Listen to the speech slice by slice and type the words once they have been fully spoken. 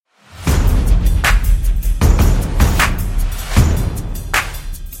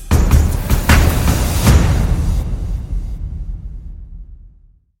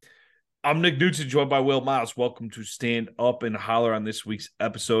I'm Nick Newton, joined by Will Miles. Welcome to Stand Up and Holler on this week's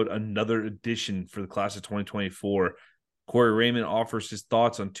episode, another edition for the class of 2024. Corey Raymond offers his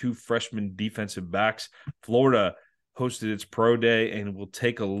thoughts on two freshman defensive backs. Florida hosted its pro day, and we'll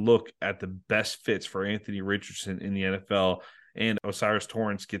take a look at the best fits for Anthony Richardson in the NFL. And Osiris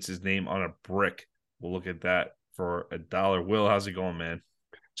Torrance gets his name on a brick. We'll look at that for $1. Will, how's it going, man?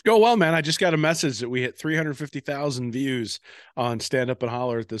 It's going well, man. I just got a message that we hit 350,000 views on Stand Up and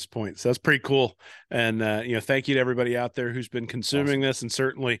Holler at this point. So that's pretty cool. And, thank you to everybody out there who's been consuming this, and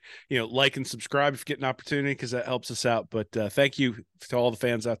certainly, like and subscribe if you get an opportunity, because that helps us out. But thank you to all the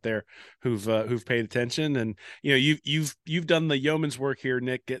fans out there who've paid attention. And, you've done the yeoman's work here,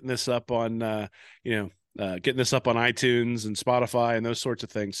 Nick, getting this up on, getting this up on iTunes and Spotify and those sorts of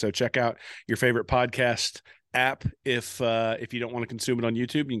things. So check out your favorite podcast app if you don't want to consume it on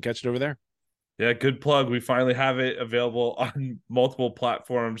YouTube. You can catch it over there. Yeah, good plug. We finally have it available on multiple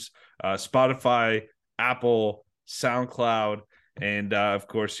platforms: Spotify, Apple, SoundCloud, and of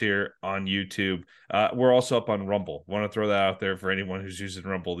course here on YouTube. We're also up on Rumble. Want to throw that out there for anyone who's using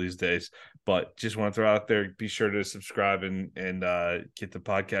Rumble these days. But just want to throw out there, be sure to subscribe and get the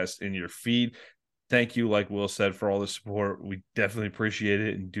podcast in your feed. Thank you, like Will said, for all the support. We definitely appreciate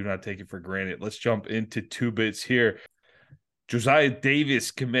it and do not take it for granted. Let's jump into two bits here. Josiah Davis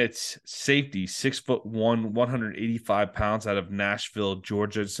commits safety, 6'1", 185 pounds, out of Nashville,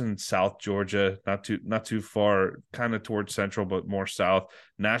 Georgia. It's in South Georgia, not too far, kind of towards Central, but more South.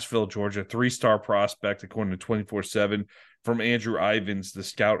 Nashville, Georgia, 3-star prospect according to 24/7 from Andrew Ivins, the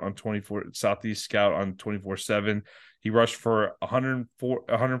scout on Southeast Scout on 24/7. He rushed for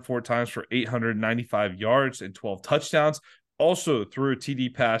 104 times for 895 yards and 12 touchdowns. Also threw a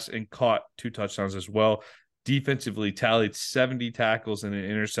TD pass and caught 2 touchdowns as well. Defensively tallied 70 tackles and an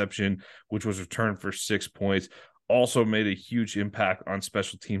interception, which was returned for 6 points. Also made a huge impact on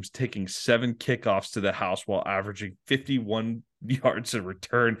special teams, taking 7 kickoffs to the house while averaging 51 yards a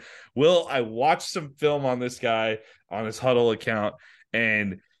return. Will, I watched some film on this guy on his Huddle account,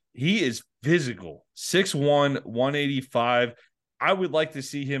 and he is physical, 6'1", 185. I would like to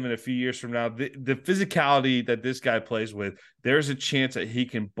see him in a few years from now. The physicality that this guy plays with, there's a chance that he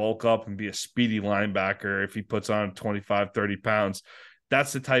can bulk up and be a speedy linebacker if he puts on 25, 30 pounds.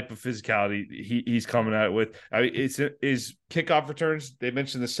 That's the type of physicality he's coming at it with. I mean, is kickoff returns. They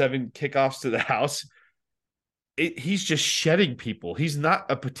mentioned the 7 kickoffs to the house. He's just shedding people. He's not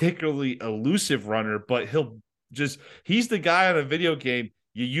a particularly elusive runner, but he's the guy on a video game.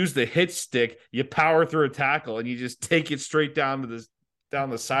 You use the hit stick, you power through a tackle, and you just take it straight down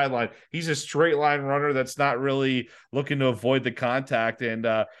the sideline. He's a straight line runner that's not really looking to avoid the contact, and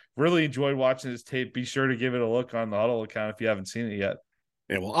really enjoyed watching his tape. Be sure to give it a look on the Huddle account if you haven't seen it yet.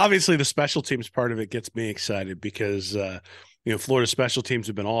 Yeah, well, obviously the special teams part of it gets me excited because Florida special teams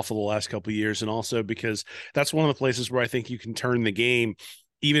have been awful the last couple of years, and also because that's one of the places where I think you can turn the game,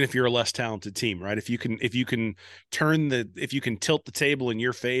 even if you're a less talented team, right? If you can tilt the table in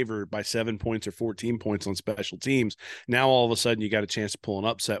your favor by 7 points or 14 points on special teams, now all of a sudden you got a chance to pull an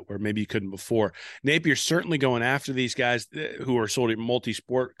upset where maybe you couldn't before. Napier's certainly going after these guys who are sort of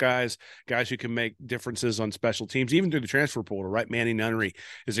multi-sport guys who can make differences on special teams, even through the transfer portal, right? Manny Nunnery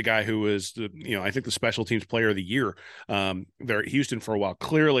is a guy who was, I think the special teams player of the year there at Houston for a while.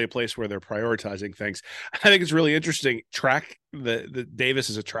 Clearly a place where they're prioritizing things. I think it's really interesting. The Davis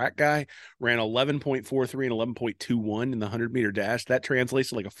is a track guy, ran 11.43 and 11.21 in the 100-meter dash. That translates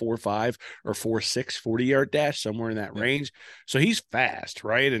to like a 4.5 or 4.6 40-yard dash, somewhere in that range. So he's fast,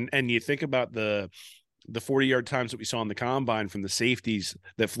 right? And you think about the 40-yard times that we saw in the combine from the safeties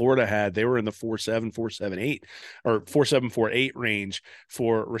that Florida had, they were in the 4.7, 4.78 or 4.7, 4.8 range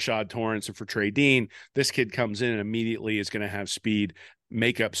for Rashad Torrance and for Trey Dean. This kid comes in and immediately is going to have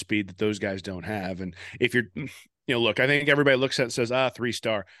makeup speed that those guys don't have. And if you're, look, I think everybody looks at it and says,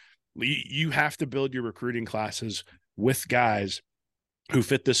 3-star. You have to build your recruiting classes with guys who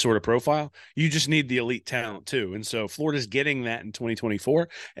fit this sort of profile. You just need the elite talent too. And so Florida's getting that in 2024,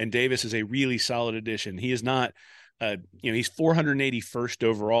 and Davis is a really solid addition. He is not, he's 481st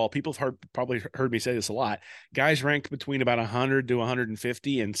overall. People have probably heard me say this a lot. Guys ranked between about 100 to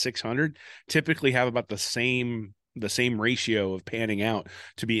 150 and 600 typically have about the same ratio of panning out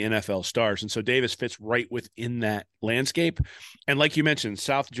to be NFL stars. And so Davis fits right within that landscape. And like you mentioned,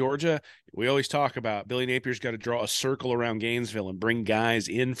 South Georgia, we always talk about Billy Napier's got to draw a circle around Gainesville and bring guys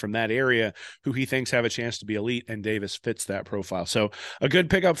in from that area who he thinks have a chance to be elite, and Davis fits that profile. So a good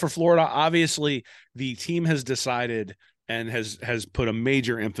pickup for Florida. Obviously, the team has decided and has put a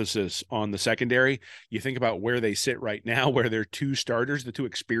major emphasis on the secondary. You think about where they sit right now, where their 2 starters, the 2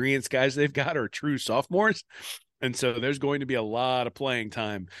 experienced guys they've got, are true sophomores. And so there's going to be a lot of playing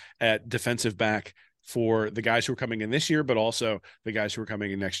time at defensive back for the guys who are coming in this year, but also the guys who are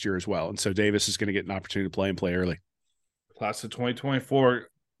coming in next year as well. And so Davis is going to get an opportunity to play and play early. Class of 2024,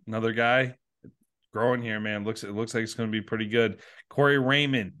 another guy growing here, man. It looks like it's going to be pretty good. Corey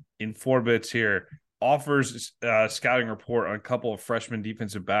Raymond in 4 bits here offers scouting report on a couple of freshman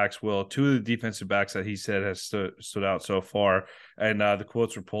defensive backs. Will, two of the defensive backs that he said has stood out so far, and the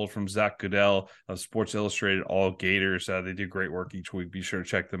quotes were pulled from Zach Goodell of Sports Illustrated All Gators. They do great work each week. Be sure to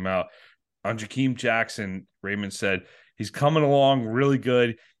check them out. On Jakeem Jackson, Raymond said he's coming along really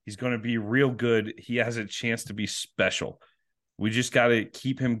good. He's going to be real good. He has a chance to be special. We just got to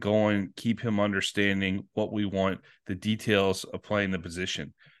keep him going, keep him understanding what we want, the details of playing the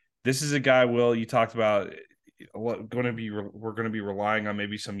position. This is a guy, Will, you talked about we're going to be relying on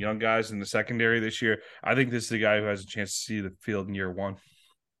maybe some young guys in the secondary this year. I think this is a guy who has a chance to see the field in year one.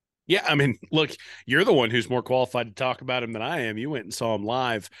 Yeah, I mean, look, you're the one who's more qualified to talk about him than I am. You went and saw him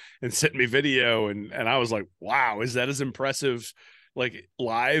live and sent me video, and I was like, wow, is that as impressive like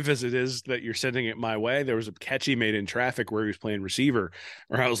live as it is that you're sending it my way? There was a catch he made in traffic where he was playing receiver,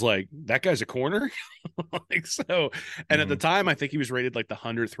 where I was like, that guy's a corner. Like so, and at the time, I think he was rated like the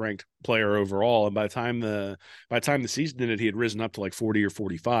 100th ranked player overall. And by the time the season ended, he had risen up to like 40 or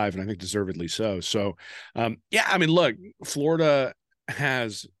 45, and I think deservedly so. So, yeah, I mean, look, Florida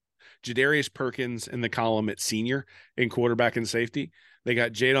has Jadarius Perkins in the column at senior in quarterback and safety. They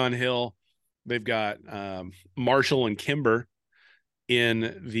got Jadon Hill. They've got Marshall and Kimber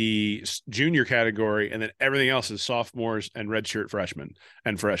in the junior category, and then everything else is sophomores and redshirt freshmen.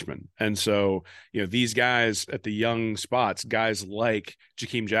 And so, these guys at the young spots, guys like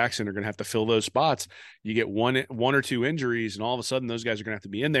Jakeem Jackson, are going to have to fill those spots. You get one or two injuries, and all of a sudden those guys are going to have to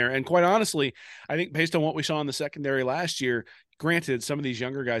be in there. And quite honestly, I think based on what we saw in the secondary last year, granted, some of these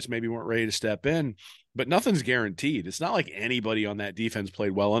younger guys maybe weren't ready to step in, but nothing's guaranteed. It's not like anybody on that defense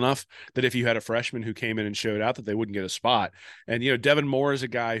played well enough that if you had a freshman who came in and showed out that they wouldn't get a spot. And, Devin Moore is a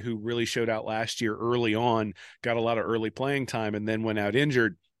guy who really showed out last year early on, got a lot of early playing time, and then went out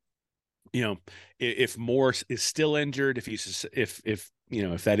injured. If Moore is still injured, if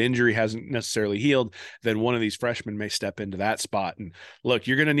that injury hasn't necessarily healed, then one of these freshmen may step into that spot. And look,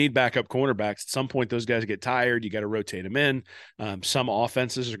 you're going to need backup cornerbacks. At some point, those guys get tired. You got to rotate them in. Some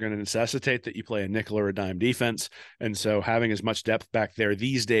offenses are going to necessitate that you play a nickel or a dime defense. And so having as much depth back there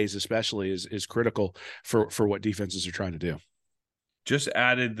these days, especially, is critical for what defenses are trying to do. Just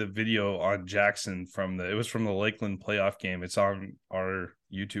added the video on Jackson from the Lakeland playoff game. It's on our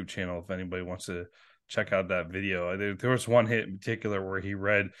YouTube channel if anybody wants to check out that video. There was one hit in particular where he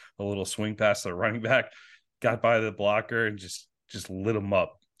read a little swing past the running back, got by the blocker, and just lit him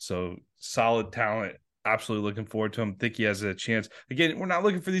up. So solid talent. Absolutely looking forward to him. Think he has a chance. Again, we're not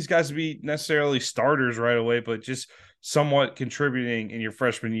looking for these guys to be necessarily starters right away, but just somewhat contributing in your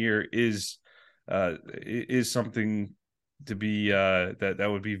freshman year is something to be that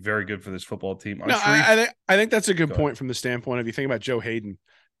would be very good for this football team. No, I think that's a good point from the standpoint of, you think about Joe Hayden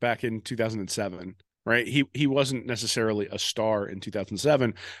back in 2007, right? He wasn't necessarily a star in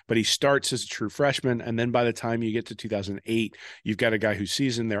 2007, but he starts as a true freshman, and then by the time you get to 2008, you've got a guy who's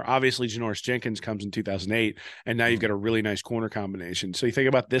seasoned there. Obviously, Janoris Jenkins comes in 2008, and now you've got a really nice corner combination. So you think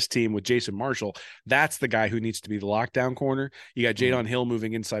about this team with Jason Marshall, that's the guy who needs to be the lockdown corner. You got Jadon Hill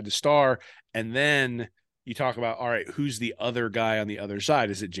moving inside the star, and then you talk about, all right, who's the other guy on the other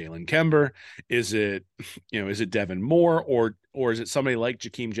side? Is it Jalen Kember? Is it Devin Moore, or is it somebody like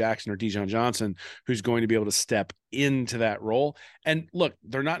Jakeem Jackson or Dijon Johnson who's going to be able to step into that role? And look,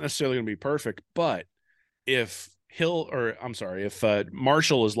 they're not necessarily going to be perfect, but if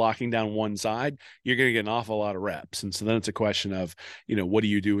Marshall is locking down one side, you're going to get an awful lot of reps. And so then it's a question of, what do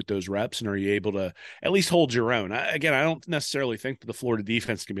you do with those reps? And are you able to at least hold your own? I don't necessarily think that the Florida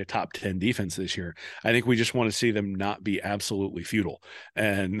defense can be a top 10 defense this year. I think we just want to see them not be absolutely futile.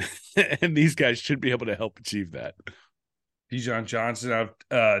 And, and these guys should be able to help achieve that. Dijon Johnson out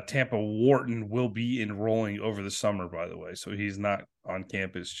of Tampa Wharton will be enrolling over the summer, by the way. So he's not on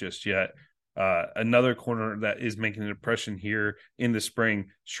campus just yet. Another corner that is making an impression here in the spring,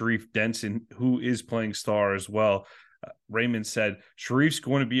 Sharif Denson, who is playing star as well. Raymond said Sharif's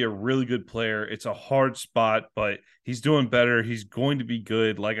going to be a really good player. It's a hard spot, but he's doing better. He's going to be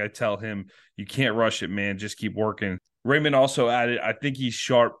good. Like I tell him, you can't rush it, man. Just keep working. Raymond also added, I think he's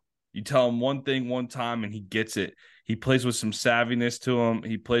sharp. You tell him one thing one time and he gets it. He plays with some savviness to him.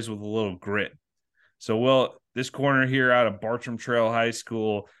 He plays with a little grit. So, this corner here out of Bartram Trail High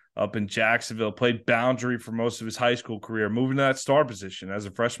School up in Jacksonville, played boundary for most of his high school career, moving to that star position as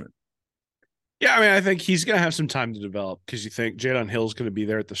a freshman. Yeah, I mean, I think he's going to have some time to develop because you think Jadon Hill's going to be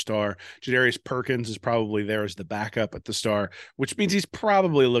there at the star. Jadarius Perkins is probably there as the backup at the star, which means he's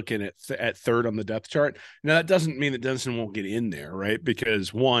probably looking at third on the depth chart. Now, that doesn't mean that Denson won't get in there, right?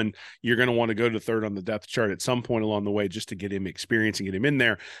 Because one, you're going to want to go to third on the depth chart at some point along the way just to get him experience and get him in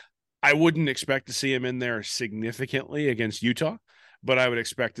there. I wouldn't expect to see him in there significantly against Utah, but I would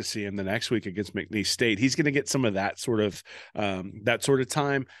expect to see him the next week against McNeese State. He's going to get some of that sort of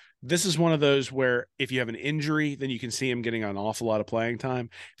time. This is one of those where if you have an injury, then you can see him getting an awful lot of playing time.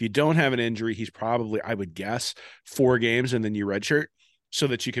 If you don't have an injury, he's probably, I would guess, 4 games and then you redshirt so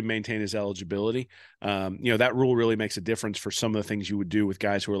that you can maintain his eligibility. That rule really makes a difference for some of the things you would do with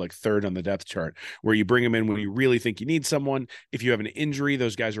guys who are like third on the depth chart, where you bring them in when you really think you need someone. If you have an injury,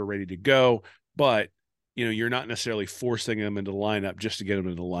 those guys are ready to go, but you're not necessarily forcing them into the lineup just to get them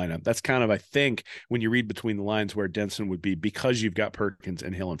into the lineup. That's kind of, I think, when you read between the lines where Denson would be because you've got Perkins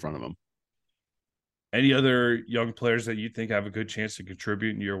and Hill in front of him. Any other young players that you think have a good chance to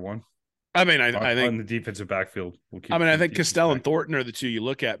contribute in year one? I mean, I think on the defensive backfield. I think Castell and Thornton are the two you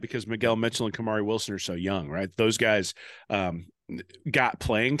look at because Miguel Mitchell and Kamari Wilson are so young, right? Those guys got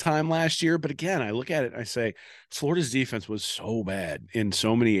playing time last year. But again, I look at it and I say, Florida's defense was so bad in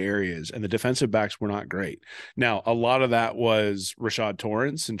so many areas, and the defensive backs were not great. Now, a lot of that was Rashad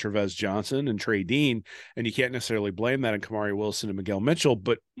Torrance and Trevez Johnson and Trey Dean, and you can't necessarily blame that on Kamari Wilson and Miguel Mitchell,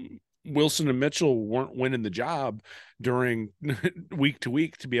 but Wilson and Mitchell weren't winning the job during week to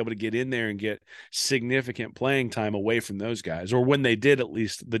week to be able to get in there and get significant playing time away from those guys. Or when they did, at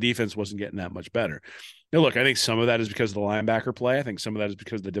least the defense wasn't getting that much better. Now, look, I think some of that is because of the linebacker play. I think some of that is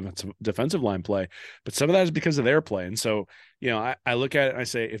because of the defensive line play, but some of that is because of their play. And so, I look at it and I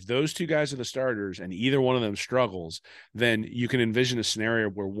say, if those two guys are the starters and either one of them struggles, then you can envision a scenario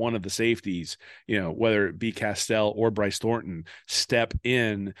where one of the safeties, whether it be Castell or Bryce Thornton, step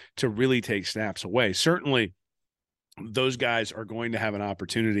in to really take snaps away. Certainly, those guys are going to have an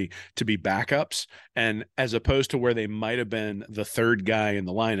opportunity to be backups, and as opposed to where they might have been the third guy in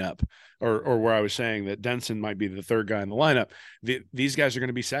the lineup, or where I was saying that Denson might be the third guy in the lineup, these guys are going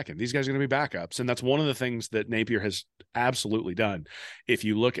to be second. These guys are going to be backups, and that's one of the things that Napier has absolutely done. If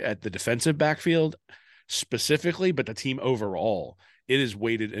you look at the defensive backfield specifically, but the team overall, it is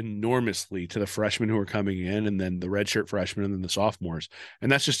weighted enormously to the freshmen who are coming in and then the redshirt freshmen and then the sophomores. And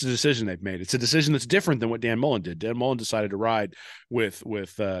that's just a decision they've made. It's a decision that's different than what Dan Mullen did. Dan Mullen decided to ride with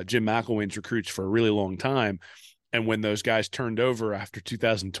Jim McElwain's recruits for a really long time. And when those guys turned over after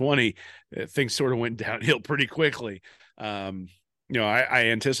 2020, things sort of went downhill pretty quickly. I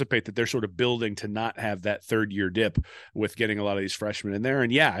anticipate that they're sort of building to not have that third year dip with getting a lot of these freshmen in there.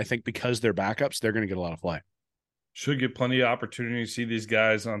 And yeah, I think because they're backups, they're going to get a lot of play. Should get plenty of opportunity to see these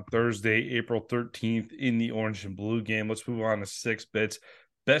guys on Thursday, April 13th in the orange and blue game. Let's move on to 6 bits.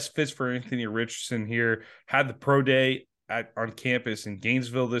 Best fits for Anthony Richardson here. Had the pro day on campus in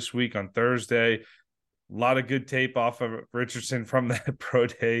Gainesville this week on Thursday. A lot of good tape off of Richardson from that pro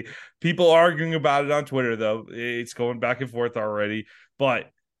day. People arguing about it on Twitter, though. It's going back and forth already.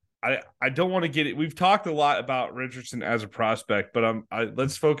 But I don't want to get it. We've talked a lot about Richardson as a prospect, but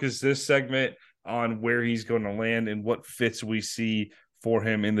let's focus this segment on where he's going to land and what fits we see for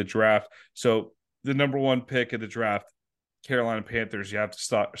him in the draft. So the number 1 pick of the draft, Carolina Panthers, you have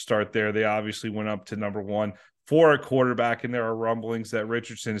to start there. They obviously went up to number 1 for a quarterback, and there are rumblings that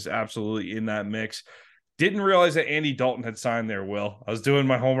Richardson is absolutely in that mix. Didn't realize that Andy Dalton had signed there, Will. I was doing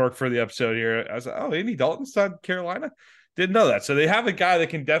my homework for the episode here. I was like, oh, Andy Dalton signed Carolina? Didn't know that. So they have a guy that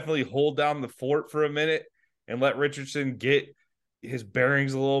can definitely hold down the fort for a minute and let Richardson get his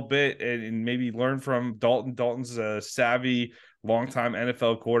bearings a little bit and maybe learn from Dalton. Dalton's a savvy, longtime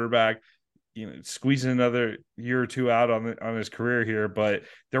NFL quarterback, squeezing another year or two out on his career here, but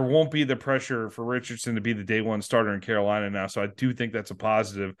there won't be the pressure for Richardson to be the day 1 starter in Carolina now. So I do think that's a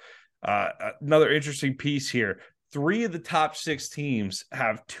positive. Another interesting piece here. 3 of the top 6 teams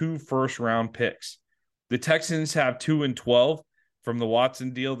have 2 first-round picks. The Texans have 2 and 12 from the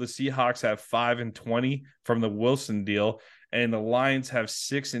Watson deal. The Seahawks have 5 and 20 from the Wilson deal. And the Lions have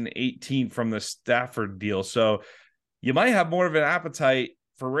 6 and 18 from the Stafford deal. So you might have more of an appetite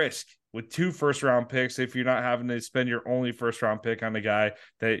for risk with 2 first-round picks if you're not having to spend your only first-round pick on a guy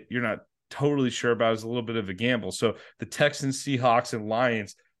that you're not totally sure about. Is a little bit of a gamble. So the Texans, Seahawks, and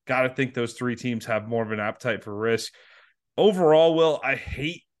Lions, got to think those 3 teams have more of an appetite for risk. Overall, Will, I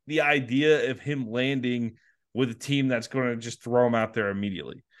hate the idea of him landing with a team that's going to just throw him out there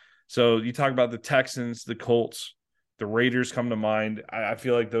immediately. So you talk about the Texans, the Colts, the Raiders come to mind. I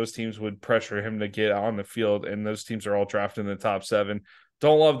feel like those teams would pressure him to get on the field, and those teams are all drafted in the top 7.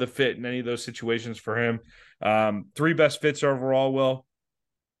 Don't love the fit in any of those situations for him. 3 best fits overall, Will.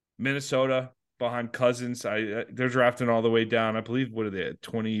 Minnesota, behind Cousins. They're drafting all the way down. I believe what are they at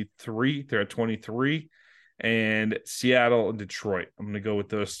 23? They're at 23. And Seattle and Detroit. I'm going to go with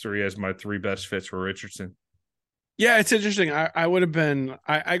those three as my three best fits for Richardson. Yeah, it's interesting. I would have been,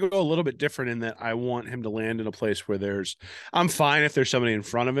 I go a little bit different in that I want him to land in a place where I'm fine if there's somebody in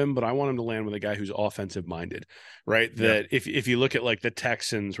front of him, but I want him to land with a guy who's offensive minded, right? Yeah. That if you look at like the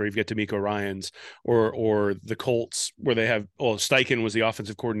Texans where you've got D'Amico Ryans or the Colts where they have, well, Steichen was the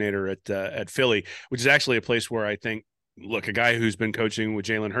offensive coordinator at Philly, which is actually a place where I think, look, a guy who's been coaching with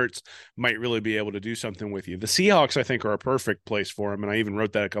Jalen Hurts might really be able to do something with you. The Seahawks, I think, are a perfect place for him. And I even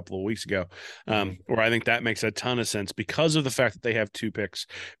wrote that a couple of weeks ago, where I think that makes a ton of sense because of the fact that they have two picks,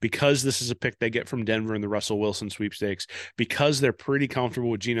 because this is a pick they get from Denver in the Russell Wilson sweepstakes, because they're pretty comfortable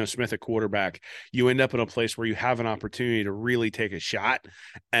with Geno Smith at quarterback. You end up in a place where you have an opportunity to really take a shot.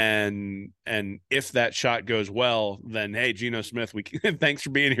 And if that shot goes well, then, hey, Geno Smith, thanks for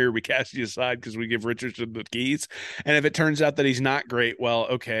being here. We cast you aside because we give Richardson the keys. And if it turns out that he's not great, well,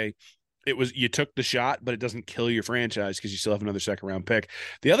 okay, you took the shot, but it doesn't kill your franchise because you still have another second round pick.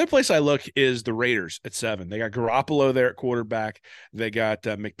 The other place I look is the Raiders at 7. They got Garoppolo there at quarterback. They got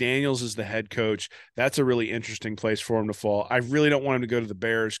McDaniels as the head coach. That's a really interesting place for him to fall. I really don't want him to go to the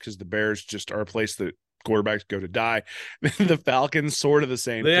Bears because the Bears just are a place that quarterbacks go to die. The Falcons, sort of the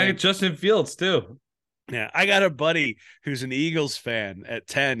same They thing. got Justin Fields too. Yeah, I got a buddy who's an Eagles fan at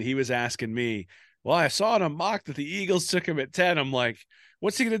 10. He was asking me, well, I saw in a mock that the Eagles took him at 10. I'm like,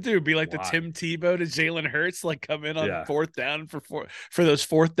 what's he going to do? Be like the Why? Tim Tebow to Jalen Hurts, like come in on Yeah. fourth down for those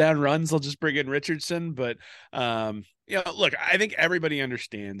fourth down runs. They'll just bring in Richardson. But, look, I think everybody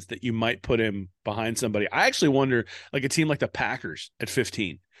understands that you might put him behind somebody. I actually wonder, like a team like the Packers at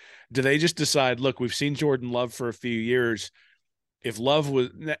 15, do they just decide, look, we've seen Jordan Love for a few years. If Love was,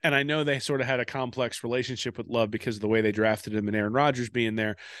 and I know they sort of had a complex relationship with Love because of the way they drafted him and Aaron Rodgers being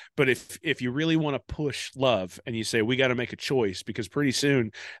there. But if you really want to push Love and you say, we got to make a choice because pretty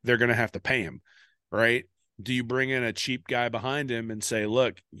soon they're going to have to pay him, right? Do you bring in a cheap guy behind him and say,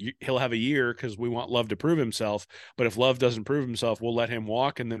 look, he'll have a year because we want Love to prove himself. But if Love doesn't prove himself, we'll let him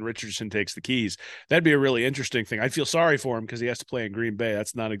walk and then Richardson takes the keys. That'd be a really interesting thing. I'd feel sorry for him because he has to play in Green Bay.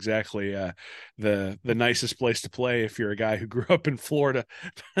 That's not exactly the nicest place to play if you're a guy who grew up in Florida.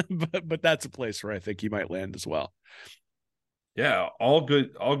 but that's a place where I think you might land as well. Yeah, all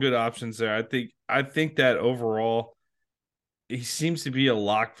good options there. I think that overall he seems to be a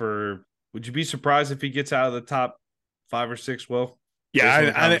lock for. Would you be surprised if he gets out of the top 5 or 6, Will? Yeah, Based on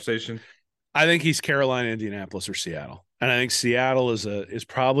the conversation. I think he's Carolina, Indianapolis, or Seattle, and I think Seattle is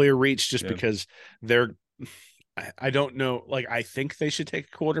probably a reach just Yeah. because they're. I don't know. Like I think they should take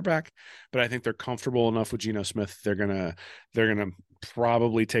a quarterback, but I think they're comfortable enough with Geno Smith. They're gonna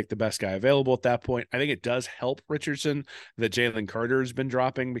probably take the best guy available at that point. I think it does help Richardson that Jalen Carter has been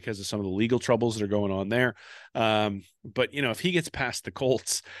dropping because of some of the legal troubles that are going on there. But if he gets past the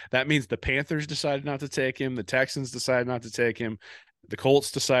Colts, that means the Panthers decided not to take him, the Texans decided not to take him, the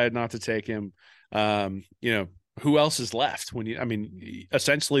Colts decided not to take him. Who else is left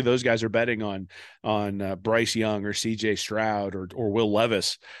essentially those guys are betting on Bryce Young or CJ Stroud or Will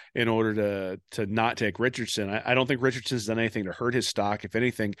Levis in order to not take Richardson. I don't think Richardson's done anything to hurt his stock. If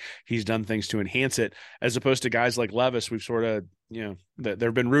anything, he's done things to enhance it, as opposed to guys like Levis. We've sort of, there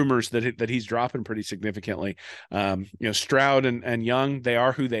have been rumors that he's dropping pretty significantly. Stroud and Young, they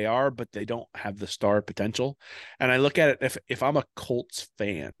are who they are, but they don't have the star potential. And I look at it, if I'm a Colts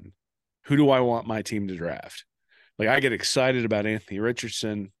fan, who do I want my team to draft? Like I get excited about Anthony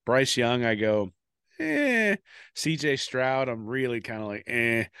Richardson, Bryce Young. I go, CJ Stroud. I'm really kind of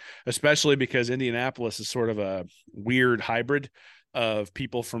like, especially because Indianapolis is sort of a weird hybrid of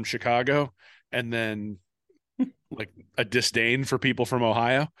people from Chicago and then like a disdain for people from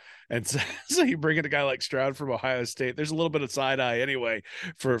Ohio. And so you bring in a guy like Stroud from Ohio State. There's a little bit of side eye anyway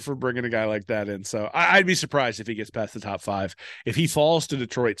for bringing a guy like that in. So I'd be surprised if he gets past the top 5. If he falls to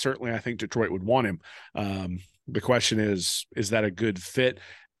Detroit, certainly I think Detroit would want him. The question is that a good fit?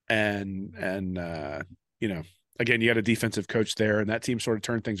 And again, you got a defensive coach there, and that team sort of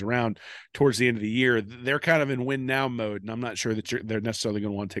turned things around towards the end of the year. They're kind of in win now mode, and I'm not sure that they're necessarily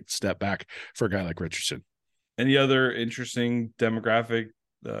going to want to take the step back for a guy like Richardson. Any other interesting demographic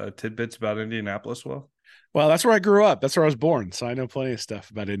tidbits about Indianapolis? Well, that's where I grew up. That's where I was born. So I know plenty of stuff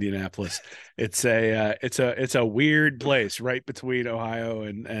about Indianapolis. It's a weird place right between Ohio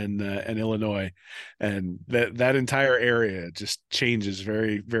and Illinois, and that entire area just changes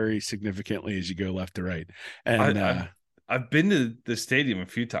very, very significantly as you go left to right. And I've been to the stadium a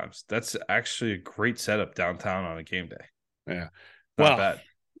few times. That's actually a great setup downtown on a game day. Yeah, Not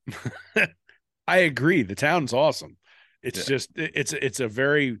bad. I agree. The town's awesome. It's Yeah. just it's a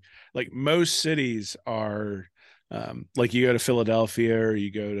very like most cities are like you go to Philadelphia or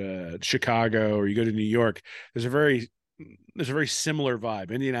you go to Chicago or you go to New York. There's a very similar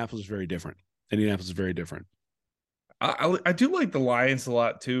vibe. Indianapolis is very different. Indianapolis is very different. I do like the Lions a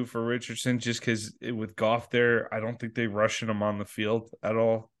lot too for Richardson, just because with Goff there, I don't think they rushing him on the field at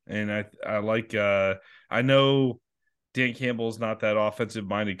all. And I like I know Dan Campbell's not that offensive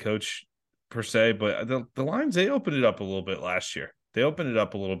minded coach per se, but the Lions, they opened it up a little bit last year. They opened it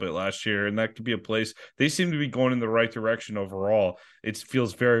up a little bit last year, and that could be a place they seem to be going in the right direction overall. It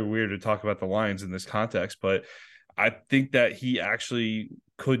feels very weird to talk about the Lions in this context, but I think that he actually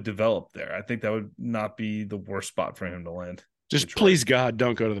could develop there. I think that would not be the worst spot for him to land. Just Detroit. please God,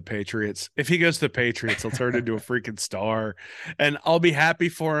 don't go to the Patriots. If he goes to the Patriots, he'll turn into a freaking star, and I'll be happy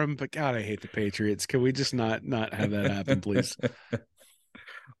for him. But God, I hate the Patriots. Can we just not have that happen, please?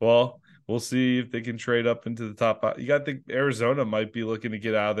 Well, we'll see if they can trade up into the top. You got to think Arizona might be looking to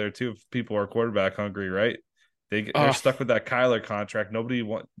get out of there too if people are quarterback hungry, right? They're Uh, stuck with that Kyler contract. Nobody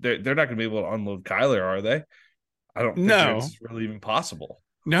want they're not going to be able to unload Kyler, are they? I don't think no, that's really even possible.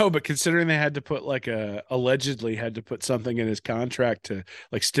 no, but considering they had to put like allegedly had to put something in his contract to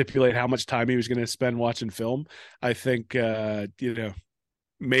like stipulate how much time he was going to spend watching film, I think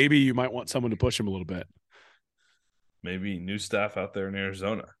maybe you might want someone to push him a little bit. Maybe new staff out there in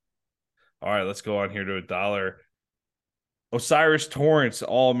Arizona. All right, let's go on here to a dollar. Osiris Torrance,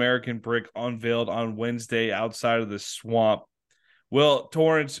 All American brick unveiled on Wednesday outside of the swamp. Well,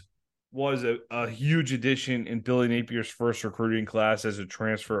 Torrance was a huge addition in Billy Napier's first recruiting class as a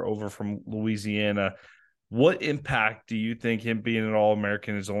transfer over from Louisiana. What impact do you think him being an All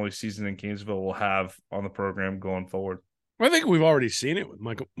American his only season in Gainesville will have on the program going forward? I think we've already seen it with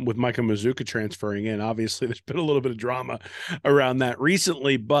Michael Mazuka transferring in. Obviously, there's been a little bit of drama around that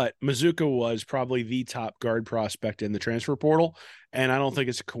recently, but Mazuka was probably the top guard prospect in the transfer portal. And I don't think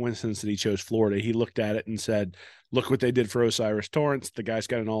it's a coincidence that he chose Florida. He looked at it and said, look what they did for Osiris Torrance. The guy's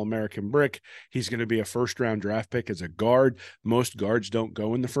got an All-American brick. He's going to be a first-round draft pick as a guard. Most guards don't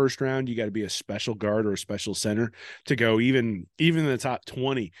go in the first round. You got to be a special guard or a special center to go even in the top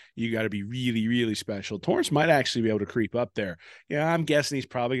 20. You got to be really, really special. Torrance might actually be able to creep up there. Yeah, I'm guessing he's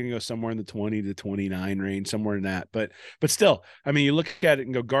probably going to go somewhere in the 20 to 29 range, somewhere in that. But still, I mean, you look at it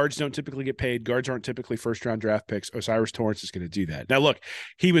and go, guards don't typically get paid. Guards aren't typically first-round draft picks. Osiris Torrance is going to do that. Now, look,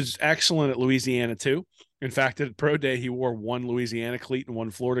 he was excellent at Louisiana too. In fact, at Pro Day, he wore one Louisiana cleat and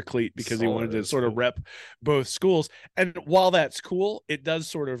one Florida cleat because he wanted to sort of rep both schools. And while that's cool, it does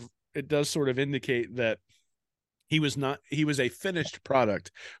sort of indicate that he was a finished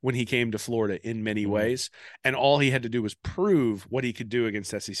product when he came to Florida in many ways. And all he had to do was prove what he could do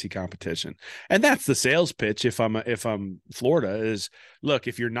against SEC competition. And that's the sales pitch. If I'm Florida is, look,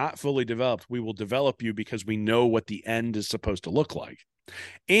 if you're not fully developed, we will develop you because we know what the end is supposed to look like.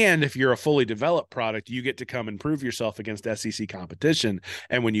 And if you're a fully developed product, you get to come and prove yourself against SEC competition.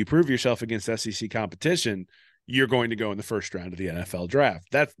 And when you prove yourself against SEC competition, you're going to go in the first round of the NFL draft.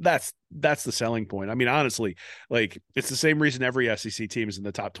 That's the selling point. I mean, honestly, like it's the same reason every SEC team is in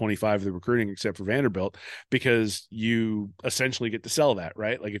the top 25 of the recruiting, except for Vanderbilt, because you essentially get to sell that,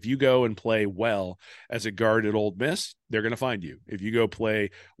 right? Like if you go and play well as a guard at Ole Miss, they're going to find you. If you go play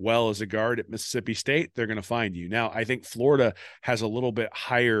well as a guard at Mississippi State, they're going to find you. Now, I think Florida has a little bit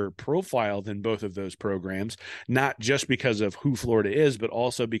higher profile than both of those programs, not just because of who Florida is, but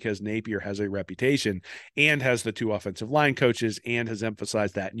also because Napier has a reputation and has the two offensive line coaches and has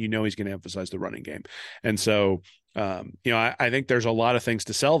emphasized that. And you know he's going to emphasize the running game. And so I think there's a lot of things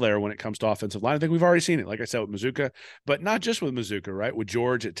to sell there when it comes to offensive line. I think we've already seen it, like I said, with Mazuka, but not just with Mazuka, right? With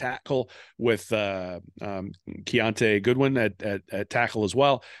George at tackle, with Keontae Goodwin at tackle as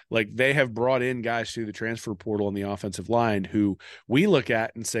well. Like they have brought in guys through the transfer portal on the offensive line who we look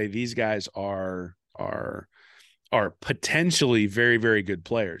at and say these guys are potentially very, very good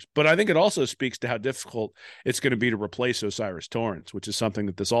players. But I think it also speaks to how difficult it's going to be to replace Osiris Torrance, which is something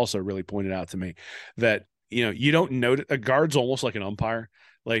that this also really pointed out to me, that you don't notice a guard's almost like an umpire,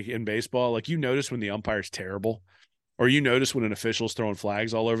 like in baseball. Like you notice when the umpire's terrible, or you notice when an official's throwing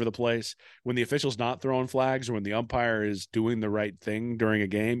flags all over the place. When the official's not throwing flags, or when the umpire is doing the right thing during a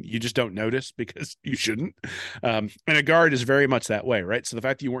game, you just don't notice because you shouldn't. And a guard is very much that way, right? So the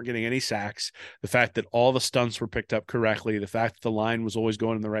fact that you weren't getting any sacks, the fact that all the stunts were picked up correctly, the fact that the line was always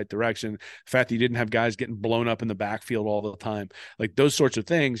going in the right direction, the fact that you didn't have guys getting blown up in the backfield all the time, like those sorts of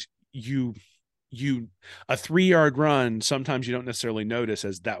things, you you a 3-yard run, sometimes you don't necessarily notice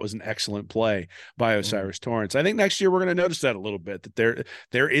as that was an excellent play by Mhm. Osiris Torrance. I think next year we're going to notice that a little bit, that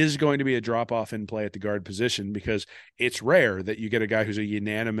there is going to be a drop off in play at the guard position, because it's rare that you get a guy who's a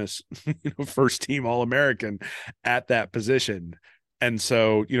unanimous first team All-American at that position. And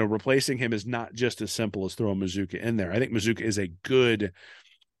so, replacing him is not just as simple as throwing Mazuka in there. I think Mazuka is a good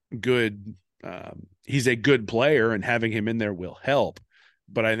he's a good player, and having him in there will help.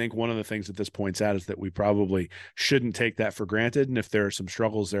 But I think one of the things that this points out is that we probably shouldn't take that for granted. And if there are some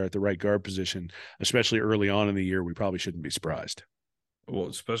struggles there at the right guard position, especially early on in the year, we probably shouldn't be surprised. Well,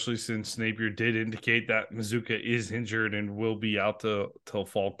 especially since Napier did indicate that Mazuka is injured and will be out till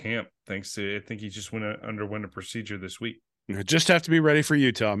fall camp. Thanks to, I think he just underwent a procedure this week. Just have to be ready for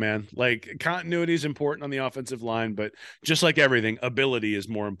Utah, man. Like, continuity is important on the offensive line, but just like everything, ability is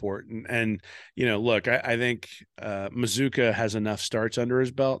more important. And look, I think Mazuka has enough starts under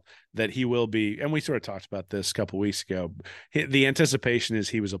his belt that he will be. And we sort of talked about this a couple of weeks ago. The anticipation is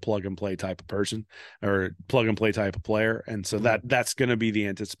he was a plug and play type of person, or plug and play type of player, and so Mhm. that's going to be the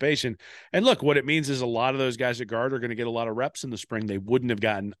anticipation. And look, what it means is a lot of those guys at guard are going to get a lot of reps in the spring they wouldn't have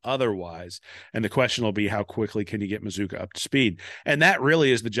gotten otherwise. And the question will be, how quickly can you get Mazuka up to speed? And that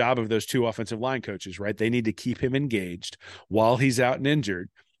really is the job of those two offensive line coaches, right? They need to keep him engaged while he's out and injured,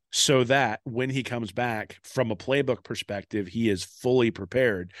 so that when he comes back from a playbook perspective, he is fully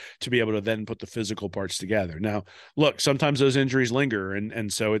prepared to be able to then put the physical parts together. Now, look, sometimes those injuries linger,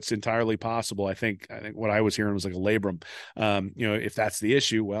 and so it's entirely possible. I think what I was hearing was like a labrum. If that's the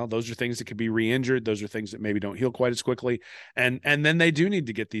issue, well, those are things that could be re-injured. Those are things that maybe don't heal quite as quickly, and then they do need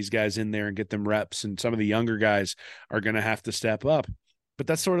to get these guys in there and get them reps. And some of the younger guys are going to have to step up. But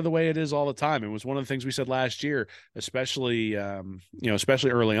that's sort of the way it is all the time. It was one of the things we said last year, especially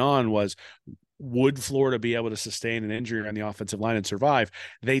early on, was, would Florida be able to sustain an injury on the offensive line and survive?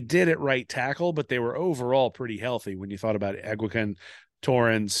 They did at right tackle, but they were overall pretty healthy when you thought about Egwekin,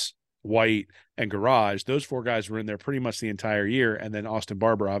 Torrance, White, and Garage. Those four guys were in there pretty much the entire year. And then Austin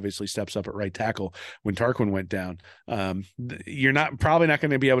Barber obviously steps up at right tackle when Tarquin went down. You're probably not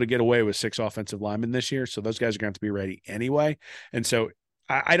going to be able to get away with 6 offensive linemen this year. So those guys are going to have to be ready anyway. And so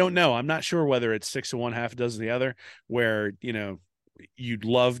I don't know. I'm not sure whether it's 6 of one, half a dozen of the other, where, you'd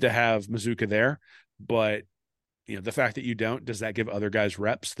love to have Mazuka there, but the fact that you don't, does that give other guys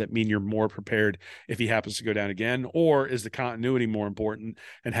reps that mean you're more prepared if he happens to go down again? Or is the continuity more important,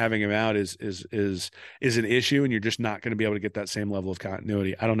 and having him out is an issue, and you're just not going to be able to get that same level of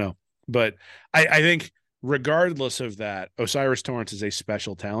continuity? I don't know. But I think regardless of that, Osiris Torrance is a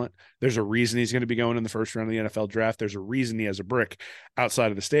special talent. There's a reason he's going to be going in the first round of the NFL draft. There's a reason he has a brick outside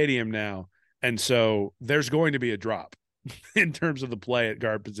of the stadium now. And so there's going to be a drop in terms of the play at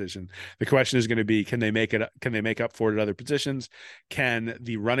guard position. The question is going to be, can they make up for it at other positions? Can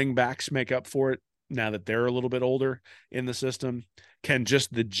the running backs make up for it now that they're a little bit older in the system? Can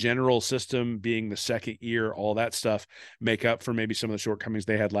just the general system, being the second year, all that stuff, make up for maybe some of the shortcomings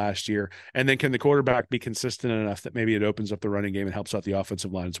they had last year? And then can the quarterback be consistent enough that maybe it opens up the running game and helps out the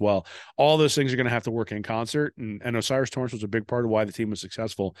offensive line as well? All those things are going to have to work in concert. And Osiris Torrance was a big part of why the team was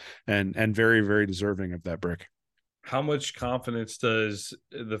successful, and very, very deserving of that brick. How much confidence does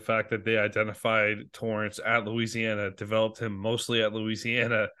the fact that they identified Torrance at Louisiana, developed him mostly at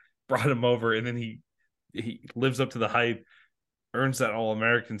Louisiana, brought him over, and then he lives up to the hype, earns that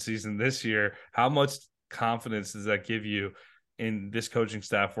All-American season this year? How much confidence does that give you in this coaching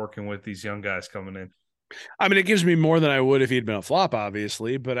staff working with these young guys coming in? I mean, it gives me more than I would if he'd been a flop,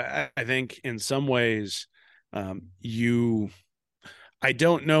 obviously, but I think in some ways, you I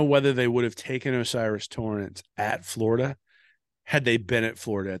don't know whether they would have taken Osiris Torrance at Florida had they been at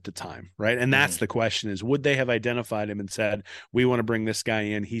Florida at the time, right? And that's Mm-hmm. the question: is, would they have identified him and said, we want to bring this guy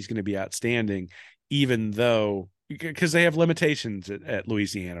in, he's going to be outstanding, even though, because they have limitations at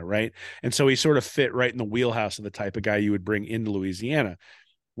Louisiana, right? And so he sort of fit right in the wheelhouse of the type of guy you would bring into Louisiana.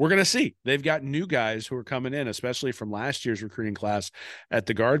 We're going to see. They've got new guys who are coming in, especially from last year's recruiting class at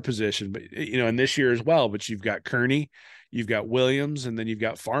the guard position, but and this year as well. But you've got Kearney, you've got Williams, and then you've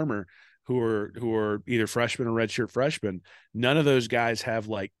got Farmer, who are either freshmen or redshirt freshmen. None of those guys have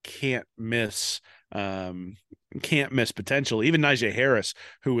like can't miss potential. Even Najee Harris,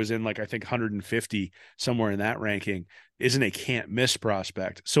 who was in like, I think 150 somewhere in that ranking, isn't a can't miss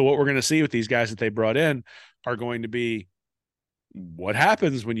prospect. So what we're going to see with these guys that they brought in are going to be, what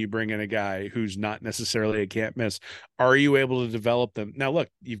happens when you bring in a guy who's not necessarily a can't miss? Are you able to develop them? Now, look,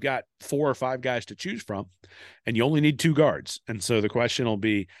 you've got 4 or 5 guys to choose from, and you only need 2 guards. And so the question will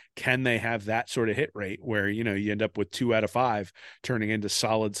be, can they have that sort of hit rate where, you end up with 2 out of 5 turning into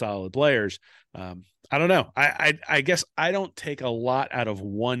solid players? I don't know. I guess I don't take a lot out of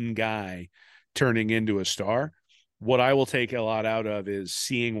one guy turning into a star. What I will take a lot out of is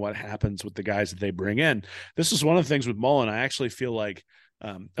seeing what happens with the guys that they bring in. This is one of the things with Mullen. I actually feel like,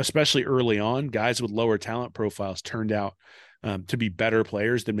 especially early on, guys with lower talent profiles turned out to be better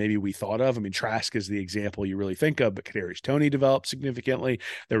players than maybe we thought of. I mean, Trask is the example you really think of, but Kadarius Toney developed significantly.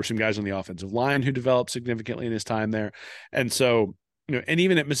 There were some guys on the offensive line who developed significantly in his time there. And so, and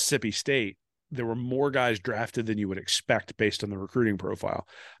even at Mississippi State, there were more guys drafted than you would expect based on the recruiting profile.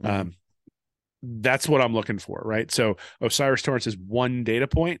 Mm-hmm. That's what I'm looking for, right? So O'Cyrus Torrence is one data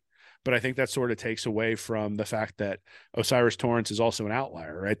point, but I think that sort of takes away from the fact that O'Cyrus Torrence is also an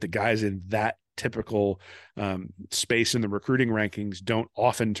outlier, right? The guys in that typical space in the recruiting rankings don't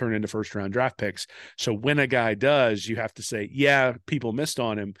often turn into first round draft picks. So when a guy does, you have to say, yeah, people missed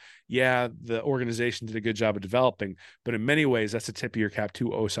on him. Yeah, the organization did a good job of developing, but in many ways, that's a tip of your cap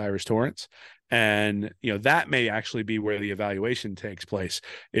to O'Cyrus Torrence. And, that may actually be where the evaluation takes place.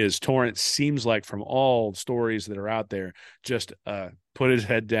 Is Torrance seems like, from all stories that are out there, just put his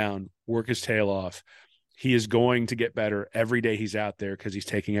head down, work his tail off. He is going to get better every day he's out there because he's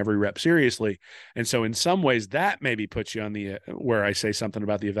taking every rep seriously. And so in some ways that maybe puts you on the where I say something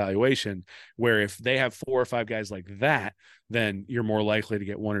about the evaluation, where if they have 4 or 5 guys like that, then you're more likely to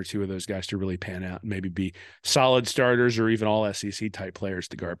get 1 or 2 of those guys to really pan out and maybe be solid starters or even all SEC type players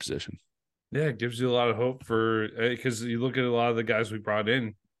at the guard position. Yeah, it gives you a lot of hope for, because you look at a lot of the guys we brought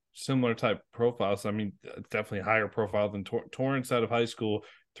in, similar type profiles. I mean, definitely higher profile than Torrance out of high school,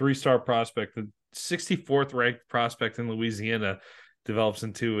 3-star prospect, the 64th ranked prospect in Louisiana, develops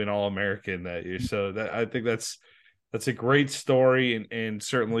into an All-American that year. So that, I think that's a great story and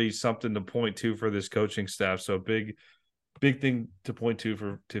certainly something to point to for this coaching staff. So big thing to point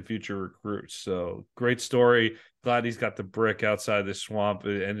to future recruits. So great story. Glad he's got the brick outside the swamp.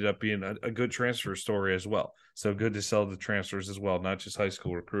 It ended up being a good transfer story as well. So good to sell the transfers as well, not just high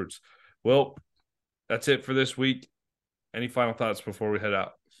school recruits. Well, that's it for this week. Any final thoughts before we head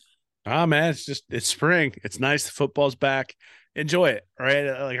out? Man, it's spring. It's nice. The football's back. Enjoy it. Right.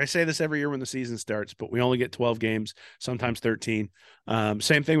 Like I say this every year when the season starts, but we only get 12 games, sometimes 13.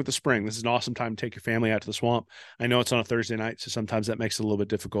 Same thing with the spring. This is an awesome time to take your family out to the swamp. I know it's on a Thursday night, so sometimes that makes it a little bit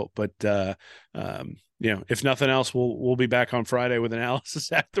difficult, but if nothing else, we'll be back on Friday with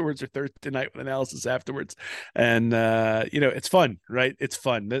analysis afterwards, or Thursday night with analysis afterwards. And it's fun, right? It's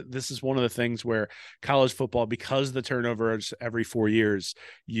fun. This is one of the things where college football, because the turnover is every 4 years,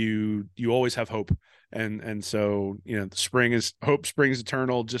 you always have hope. And so, the spring is hope springs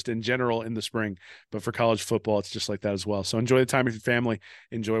eternal just in general in the spring, but for college football, it's just like that as well. So enjoy the time with your family,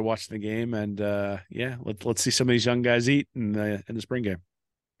 enjoy watching the game. And let's see some of these young guys eat in the spring game.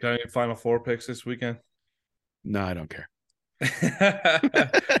 Got any Final Four picks this weekend? No, I don't care.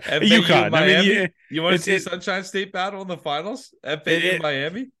 UConn. Miami. You want to see Sunshine State battle in the finals? FAU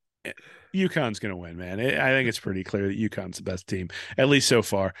Miami. UConn's going to win, man. I think it's pretty clear that UConn's the best team, at least so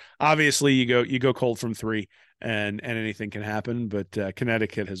far. Obviously, you go cold from 3, and anything can happen. But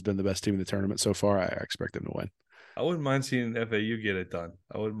Connecticut has been the best team in the tournament so far. I expect them to win. I wouldn't mind seeing FAU get it done.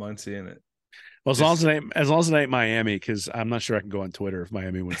 I wouldn't mind seeing it. Well, as long as it ain't Miami, because I'm not sure I can go on Twitter if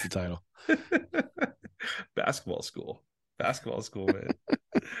Miami wins the title. Basketball school, man.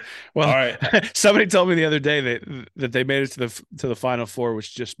 Well, all right. Somebody told me the other day that they made it to the Final Four,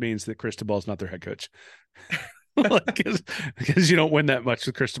 which just means that Cristobal's not their head coach. Because you don't win that much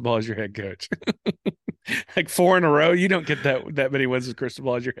with Cristobal as your head coach. Like 4 in a row, you don't get that many wins with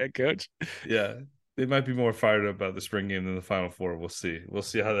Cristobal as your head coach. Yeah, they might be more fired up about the spring game than the Final Four. We'll see. We'll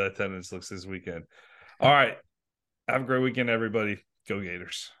see how that attendance looks this weekend. All right, have a great weekend, everybody. Go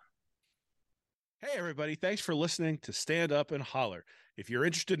Gators. Hey, everybody. Thanks for listening to Stand Up and Holler. If you're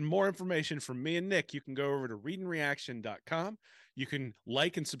interested in more information from me and Nick, you can go over to readandreaction.com. You can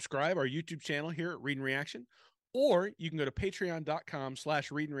like and subscribe our YouTube channel here at Read and Reaction, or you can go to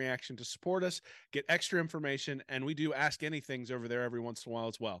patreon.com/readandreaction to support us, get extra information, and we do Ask Anythings over there every once in a while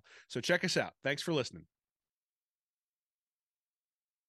as well. So check us out. Thanks for listening.